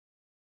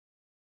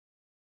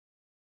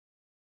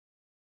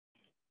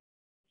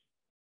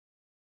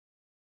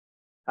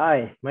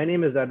Hi, my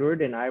name is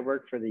Edward and I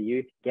work for the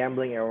Youth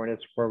Gambling Awareness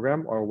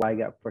Program, or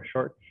YGAP for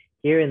short,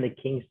 here in the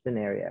Kingston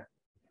area.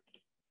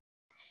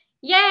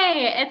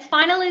 Yay, it's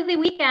finally the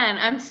weekend.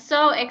 I'm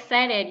so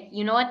excited.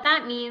 You know what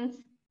that means?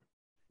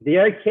 The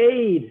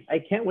arcade! I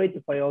can't wait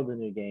to play all the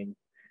new games.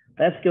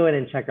 Let's go in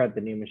and check out the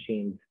new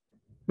machines.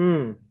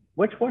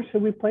 Which one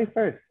should we play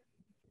first?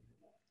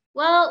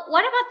 Well,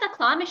 what about the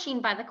claw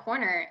machine by the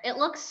corner? It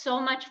looks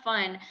so much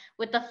fun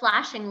with the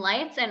flashing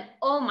lights, and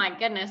oh my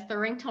goodness, the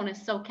ringtone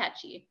is so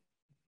catchy.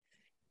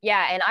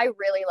 Yeah, and I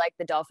really like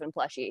the dolphin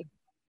plushie.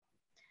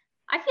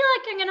 I feel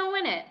like I'm gonna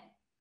win it.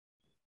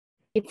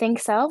 You think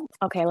so?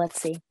 Okay,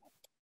 let's see.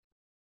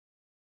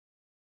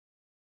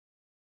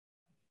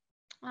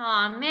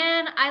 Aw,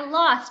 man, I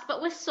lost,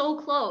 but was so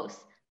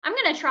close. I'm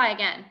gonna try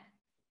again.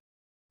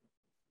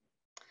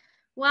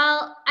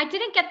 Well, I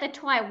didn't get the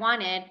toy I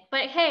wanted,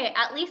 but hey,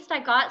 at least I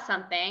got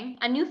something,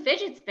 a new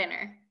fidget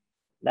spinner.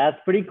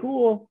 That's pretty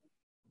cool.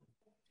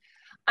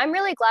 I'm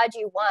really glad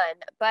you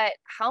won, but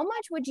how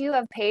much would you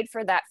have paid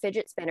for that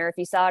fidget spinner if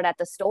you saw it at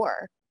the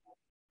store?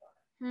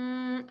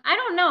 I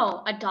don't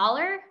know,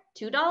 $1?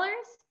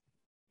 $2?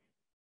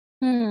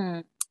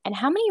 And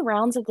how many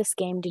rounds of this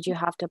game did you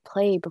have to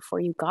play before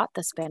you got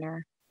the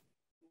spinner?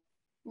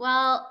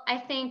 Well, I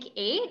think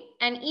 8,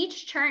 and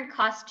each turn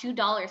costs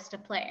 $2 to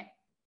play.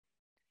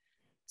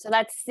 So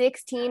that's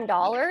 $16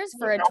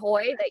 for a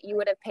toy that you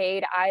would have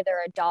paid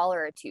either $1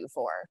 or $2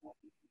 for.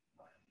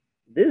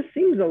 This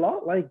seems a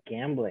lot like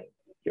gambling.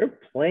 You're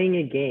playing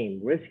a game,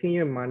 risking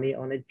your money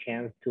on a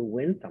chance to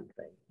win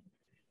something.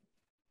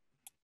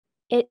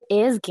 It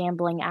is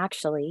gambling,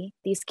 actually.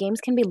 These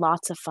games can be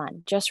lots of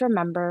fun. Just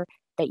remember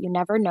that you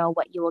never know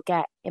what you will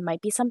get. It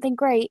might be something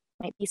great,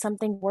 might be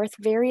something worth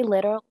very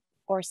little,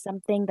 or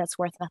something that's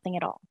worth nothing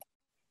at all.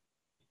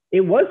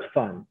 It was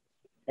fun,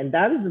 and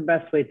that is the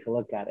best way to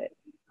look at it.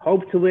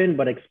 Hope to win,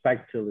 but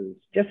expect to lose.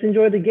 Just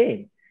enjoy the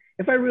game.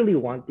 If I really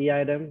want the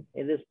item,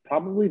 it is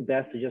probably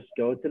best to just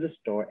go to the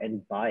store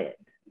and buy it.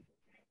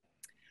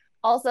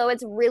 Also,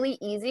 it's really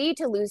easy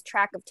to lose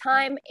track of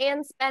time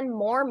and spend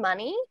more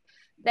money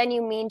than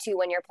you mean to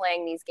when you're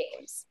playing these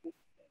games.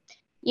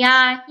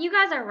 Yeah, you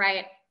guys are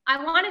right.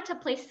 I wanted to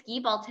play skee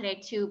ball today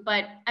too,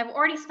 but I've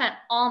already spent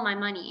all my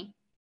money.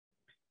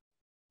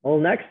 Well,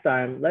 next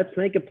time, let's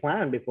make a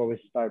plan before we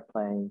start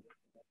playing.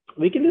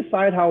 We can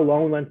decide how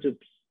long we want to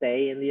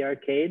stay in the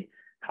arcade,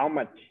 how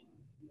much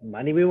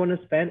money we want to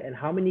spend, and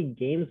how many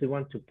games we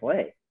want to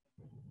play.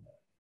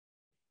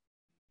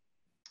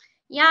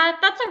 Yeah,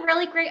 that's a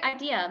really great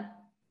idea.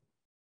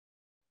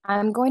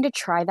 I'm going to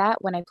try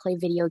that when I play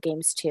video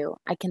games too.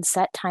 I can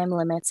set time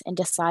limits and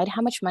decide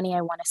how much money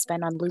I want to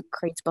spend on loot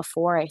crates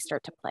before I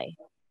start to play.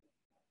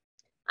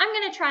 I'm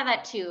going to try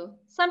that too.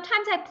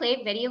 Sometimes I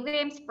play video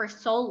games for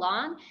so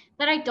long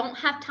that I don't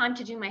have time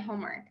to do my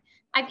homework.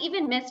 I've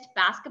even missed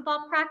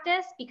basketball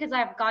practice because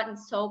I've gotten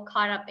so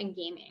caught up in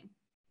gaming.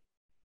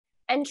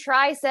 And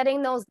try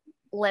setting those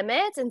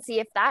limits and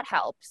see if that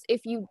helps.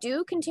 If you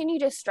do continue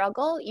to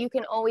struggle, you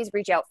can always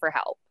reach out for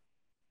help.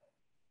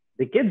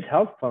 The kids'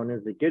 help phone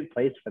is a good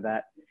place for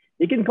that.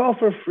 You can call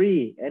for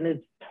free and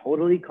it's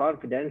totally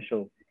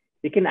confidential.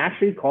 You can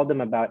actually call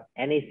them about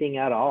anything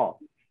at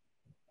all.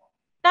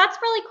 That's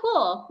really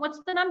cool.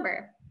 What's the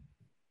number?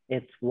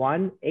 It's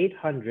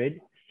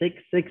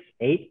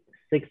 1-800-668-6868.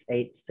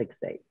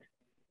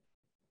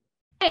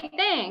 Hey,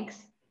 thanks.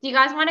 Do you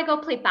guys want to go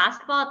play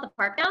basketball at the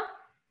park now?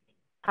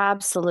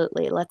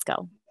 Absolutely. Let's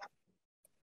go.